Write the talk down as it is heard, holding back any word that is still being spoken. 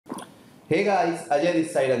Hey guys, Ajay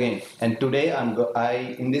this side again, and today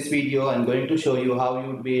in this video I'm going to show you how you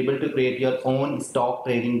would be able to create your own stock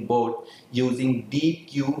trading board using deep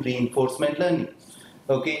Q reinforcement learning.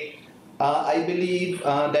 Okay, I believe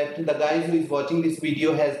that the guys who is watching this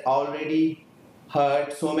video has already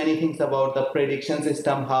heard so many things about the prediction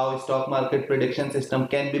system, how stock market prediction system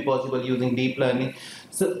can be possible using deep learning.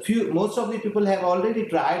 So most of the people have already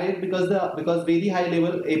tried it because very high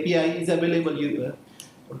level API is available.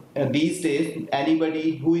 These days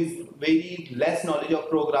anybody who is very less knowledge of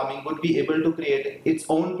programming would be able to create its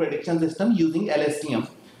own prediction system using LSTM.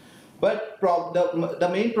 But the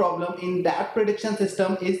main problem in that prediction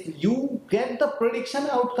system is you get the prediction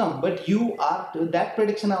outcome, but that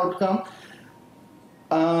prediction outcome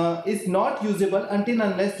is not usable until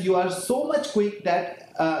unless you are so much quick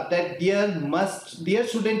that there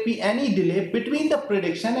shouldn't be any delay between the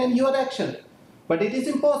prediction and your action. But it is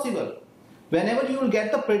impossible. Whenever you will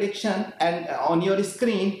get the prediction and on your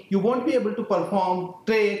screen, you won't be able to perform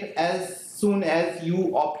trade as soon as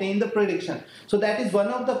you obtain the prediction. So that is one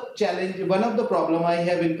of the challenge, one of the problem I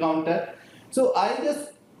have encountered. So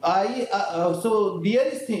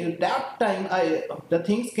the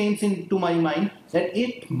things came into my mind that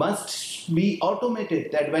it must be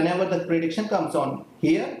automated, that whenever the prediction comes on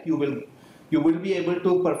here, you will be able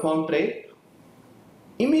to perform trade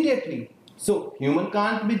immediately. So human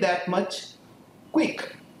can't be that much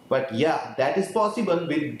quick, but yeah, that is possible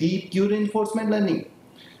with deep Q reinforcement learning.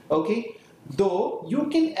 Okay, though you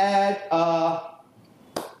can add a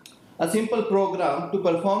simple program to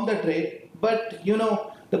perform the trade, but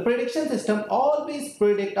the prediction system always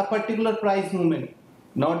predict a particular price movement,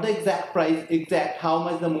 not the exact price, how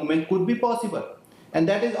much the movement could be possible. And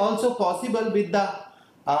that is also possible with the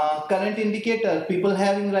current indicator people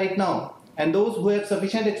having right now. And those who have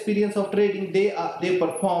sufficient experience of trading, they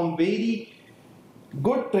perform very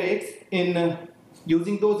good trades in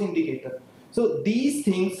using those indicators. So these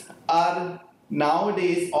things are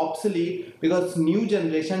nowadays obsolete because new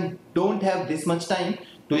generation don't have this much time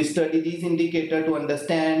to study these indicators, to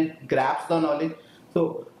understand, grasp the knowledge.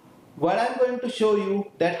 So what I'm going to show you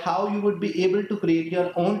that how you would be able to create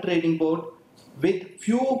your own trading board with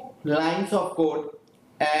few lines of code.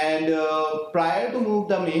 And prior to move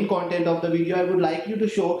the main content of the video, I would like you to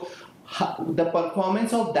show the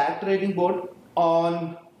performance of that trading board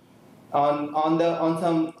on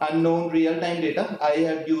some unknown real-time data. I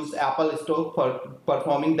have used Apple Stock for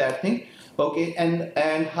performing that thing. Okay,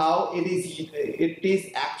 and how it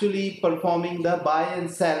is actually performing the buy and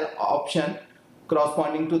sell option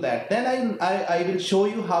corresponding to that. Then I will show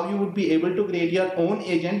you how you would be able to create your own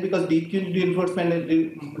agent, because deep reinforcement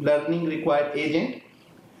learning required agent,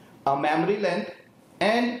 a memory length,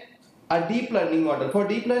 and a deep learning model. For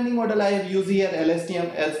deep learning model, I have used here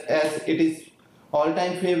LSTM as it is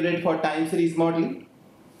all-time favorite for time series modeling.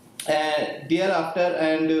 And thereafter,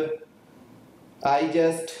 I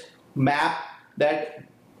just map that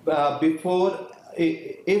before,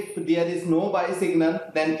 if there is no buy signal,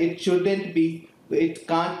 then it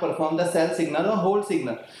can't perform the sell signal or hold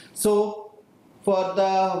signal. So for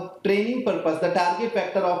the training purpose, the target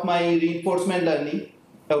vector of my reinforcement learning,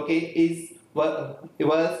 okay,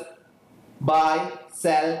 was buy,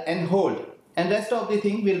 sell, and hold, and rest of the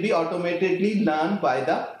thing will be automatically learned by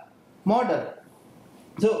the model.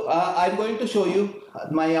 So I'm going to show you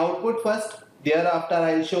my output first. Thereafter,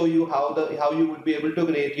 I'll show you how you would be able to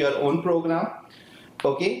create your own program.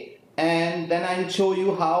 Okay, and then I'll show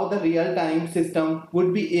you how the real-time system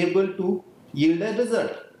would be able to yield a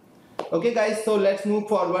result. Okay, guys. So let's move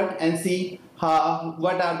forward and see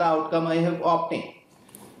what are the outcome I have obtained.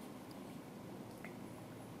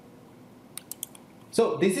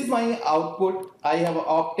 So this is my output I have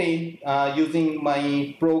obtained using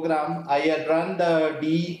my program. I had run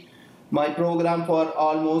my program for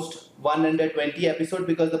almost 120 episodes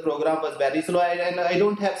because the program was very slow, and I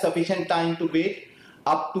don't have sufficient time to wait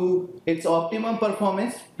up to its optimum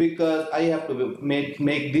performance because I have to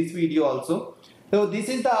make this video also. So this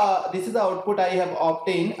is the output I have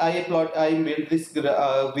obtained. I built this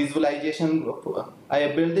visualization. I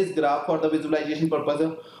have built this graph for the visualization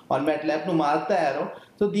purpose on MATLAB to mark the arrow.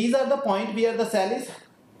 So these are the point where the sell is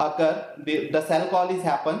occur, the sell call is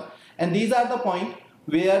happen, and these are the point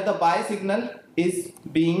where the buy signal is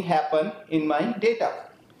being happen in my data.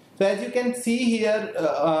 So as you can see here,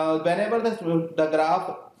 whenever the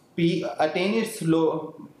graph P attain its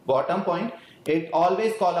low bottom point, it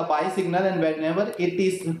always call a buy signal, and whenever it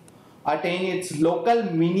is attain its local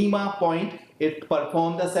minima point, it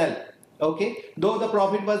perform the sell. Okay, though the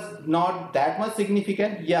profit was not that much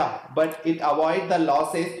significant, yeah, but it avoid the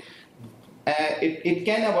losses it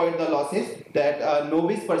can avoid the losses, that a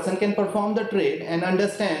novice person can perform the trade and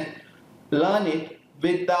understand, learn it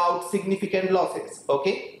without significant losses.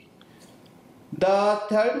 Okay. The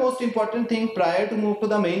third most important thing, prior to move to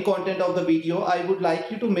the main content of the video, I would like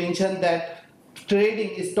you to mention that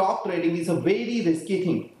stock trading is a very risky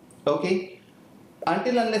thing. Okay.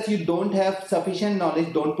 Until unless you don't have sufficient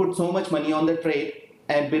knowledge, don't put so much money on the trade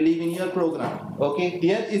and believe in your program. Okay.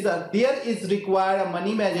 There is required a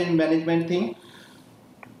money management thing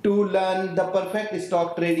to learn the perfect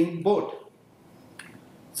stock trading board.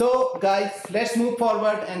 So guys, let's move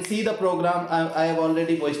forward and see the program. I have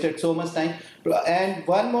already wasted so much time. And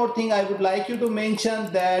one more thing I would like you to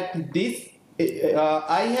mention, that this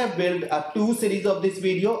I have built a two series of this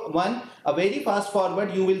video. One, a very fast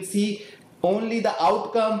forward, you will see only the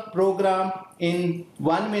outcome program in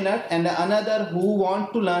 1 minute, and another who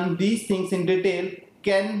want to learn these things in detail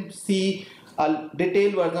can see a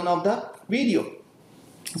detailed version of the video.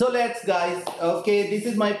 So let's guys, okay, this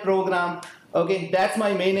is my program. Okay, that's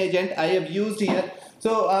my main agent I have used here.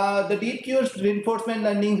 So the deep cues reinforcement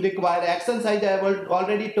learning require action size. I have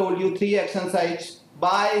already told you 3 action size: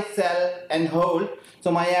 buy, sell and hold.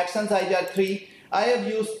 So my action size are 3. I have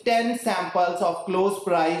used 10 samples of close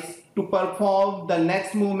price to perform the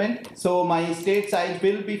next movement. So my state size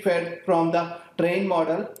will be fed from the train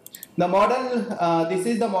model. The model, this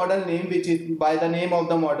is the model name, which is by the name of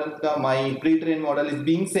the model, my pre-trained model is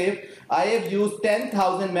being saved. I have used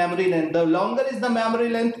 10,000 memory length. The longer is the memory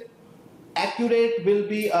length, accurate will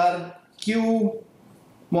be our Q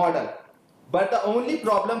model. But the only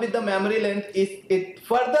problem with the memory length is it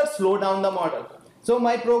further slow down the model. So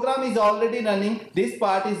my program is already running. This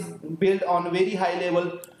part is built on very high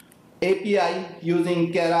level API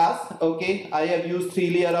using keras. Okay, I have used 3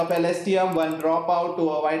 layers of LSTM, 1 dropout to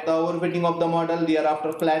avoid the overfitting of the model.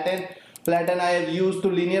 Thereafter flatten I have used to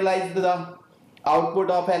linearize the output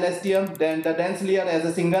of LSTM. Then the dense layer as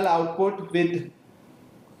a single output with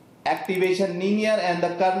activation linear, and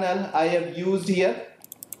the kernel I have used here.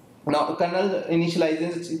 Now kernel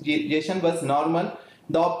initialization was normal.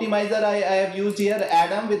 The optimizer I have used here,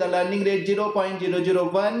 Adam, with a learning rate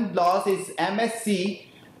 0.001, loss is MSC.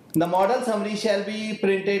 The model summary shall be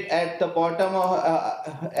printed at the bottom of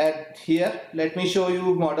at here. Let me show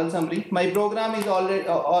you model summary. My program is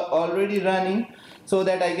already running, so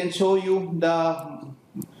that I can show you the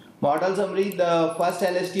model summary. The first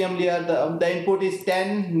LSTM layer, the input is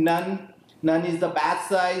 10, none is the batch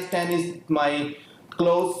size, 10 is my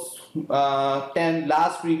close, 10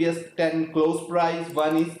 last previous 10 close price,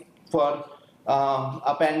 1 is for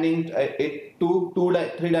appending it to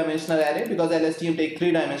 3-dimensional array, because LSTM take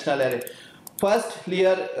 3-dimensional array. First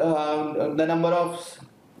layer, the number of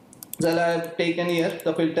cell I have taken here,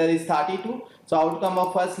 the filter is 32. So outcome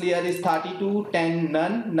of first layer is 32, 10,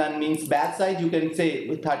 none means batch size. You can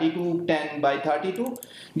say 32, 10 by 32.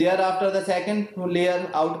 Thereafter the second layer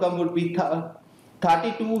outcome would be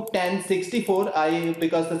 32, 10, 64.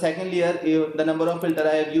 Because the second layer, the number of filter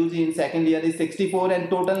I have used in second layer is 64, and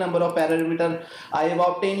total number of parameter I have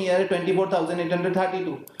obtained here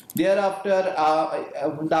 24,832. Thereafter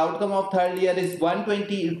the outcome of third layer is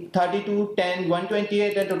 120, 32, 10,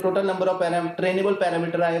 128, and the total number of trainable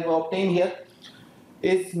parameter I have obtained here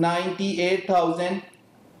is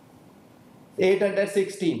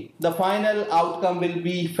 98,816. The final outcome will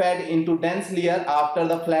be fed into dense layer after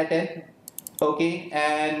the flatten. Okay,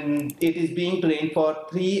 and it is being trained for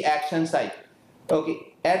 3 action sites.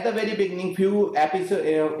 Okay, at the very beginning, few episode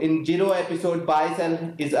in 0 episode buy sell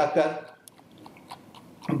is occur.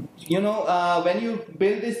 You know, when you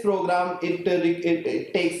build this program, it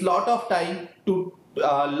takes lot of time to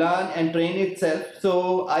learn and train itself.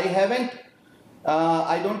 So I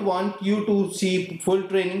don't want you to see full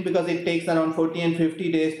training, because it takes around 40 and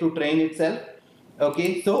 50 days to train itself.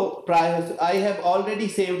 Okay, so I have already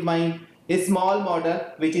saved my small model,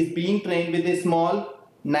 which is being trained with a small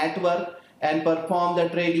network and perform the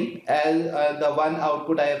trading as the one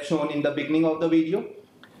output I have shown in the beginning of the video.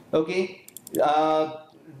 Okay,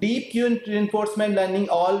 deep reinforcement learning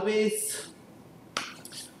always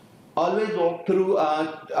walk through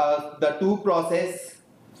the two process,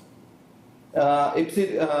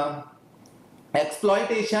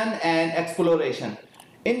 exploitation and exploration.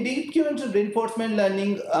 In deep reinforcement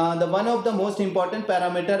learning, the one of the most important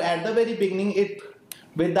parameter at the very beginning, it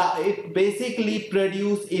basically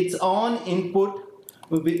produce its own input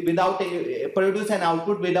without produce an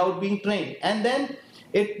output without being trained, and then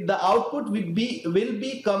the output will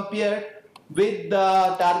be compared with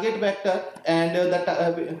the target vector, and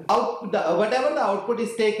whatever the output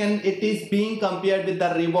is taken, it is being compared with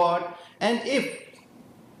the reward. And if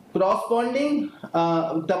corresponding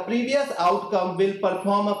the previous outcome will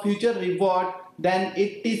perform a future reward, then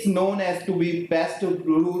it is known as to be best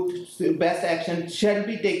route, best action shall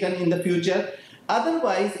be taken in the future.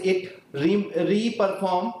 Otherwise it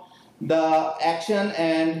re-perform the action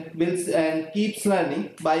and will and keeps learning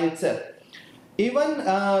by itself. Even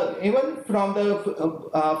from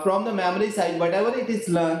the memory side, whatever it is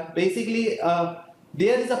learned, basically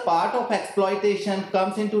there is a part of exploitation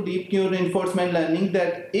comes into deep neural reinforcement learning,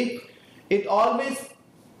 that if it always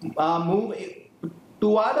move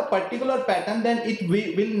toward a particular pattern, then it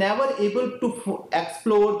will never able to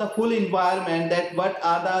explore the full environment, that what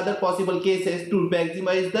are the other possible cases to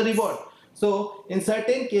maximize the reward. So in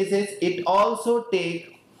certain cases it also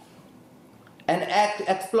take an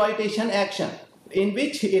exploitation action in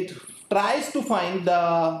which it tries to find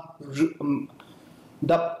the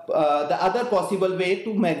other possible way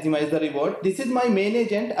to maximize the reward. This is my main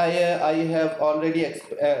agent. I have already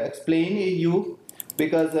explained you,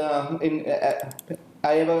 because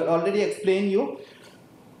I have already explained you.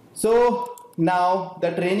 So now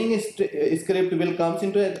the training script will comes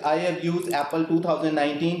into it. I have used Apple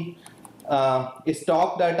 2019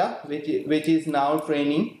 stock data, which is now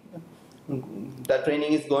training. The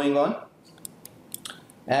training is going on,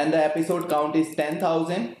 and the episode count is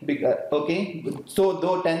 10,000. Okay, so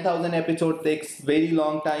though 10,000 episodes takes very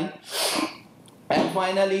long time. And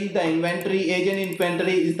finally, the inventory, agent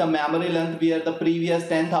inventory, is the memory length where the previous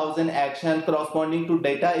 10,000 action corresponding to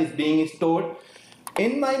data is being stored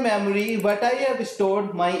in my memory. What I have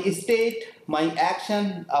stored, my state, my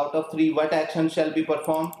action out of 3, what action shall be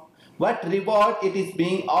performed, what reward it is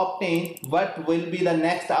being obtained, what will be the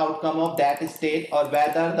next outcome of that state, or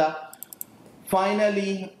whether the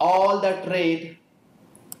finally all the trade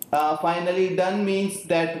finally done, means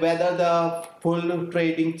that whether the full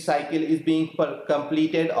trading cycle is being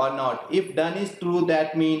completed or not. If done is true,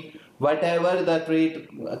 that means whatever the trade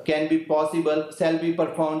can be possible shall be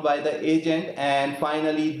performed by the agent, and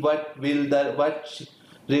finally what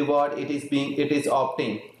reward it is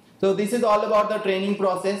obtained. So this is all about the training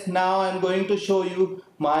process. Now I'm going to show you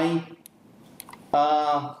my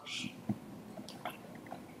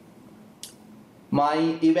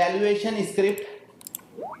evaluation script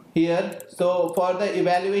here. So for the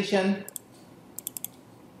evaluation,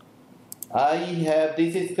 I have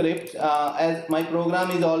this script. As my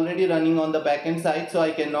program is already running on the backend side, so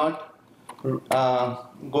I cannot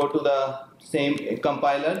go to the same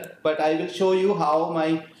compiler, but I will show you how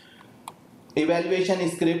my evaluation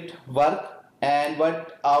script work and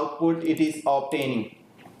what output it is obtaining.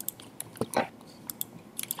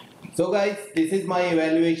 So guys, this is my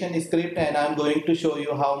evaluation script, and I'm going to show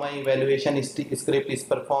you how my evaluation script is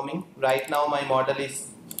performing. Right now my model is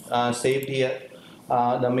saved here,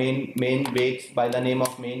 the main weights, by the name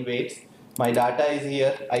of main weights. My data is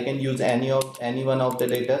here. I can use any one of the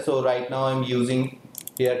data. So right now I'm using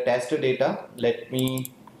here test data. Let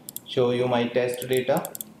me show you my test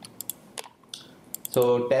data.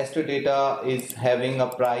 So test data is having a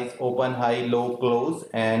price open, high, low, close,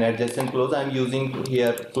 and adjacent close. I'm using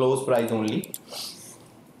here close price only.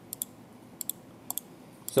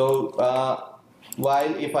 So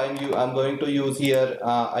while if I'm going to use here,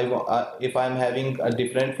 if I'm having a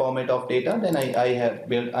different format of data, then I have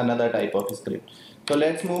built another type of script. So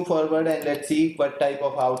let's move forward and let's see what type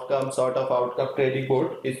of outcome, sort of outcome trading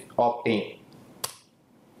board is obtained.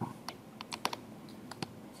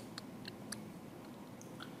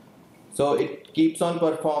 So it keeps on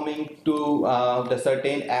performing to the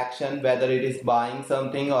certain action, whether it is buying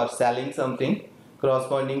something or selling something,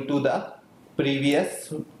 corresponding to the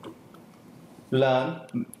previous learn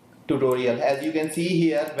tutorial. As you can see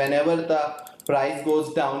here, whenever the price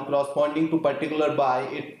goes down corresponding to particular buy,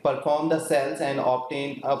 it perform the sales and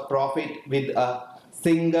obtain a profit with a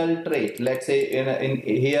single trade. Let's say in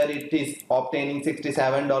here it is obtaining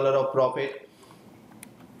 $67 of profit.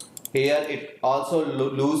 Here it also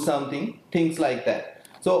lose something, things like that.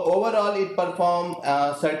 So overall it perform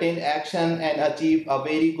certain action and achieve a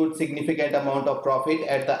very good significant amount of profit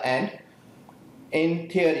at the end in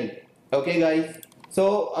theory. Okay guys,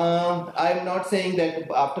 so I'm not saying that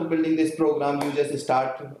after building this program you just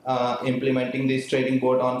start implementing this trading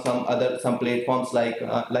board on some platforms like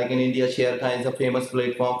in India Sharekhan is a famous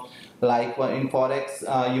platform. Like in Forex,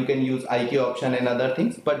 you can use IQ option and other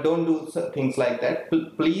things, but don't do things like that.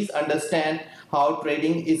 Please understand how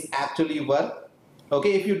trading is actually work.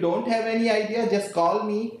 Okay, if you don't have any idea, just call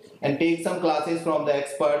me and take some classes from the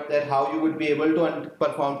expert, that how you would be able to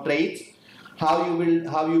perform trades, how you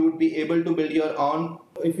would be able to build your own.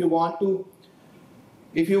 If you want to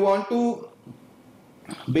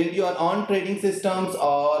build your own trading systems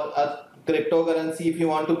or cryptocurrency, if you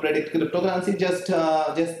want to predict cryptocurrency, just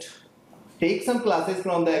take some classes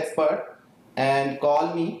from the expert and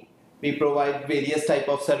call me. We provide various type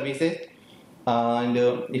of services. And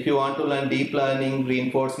if you want to learn deep learning,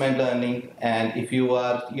 reinforcement learning, and if you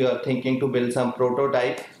are thinking to build some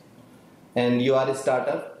prototype and you are a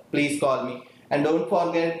startup, please call me. And don't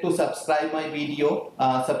forget to subscribe my video,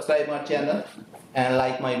 subscribe my channel, and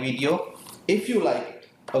like my video if you like it.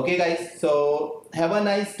 Okay, guys. So have a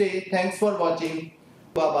nice day. Thanks for watching.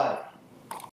 Bye bye.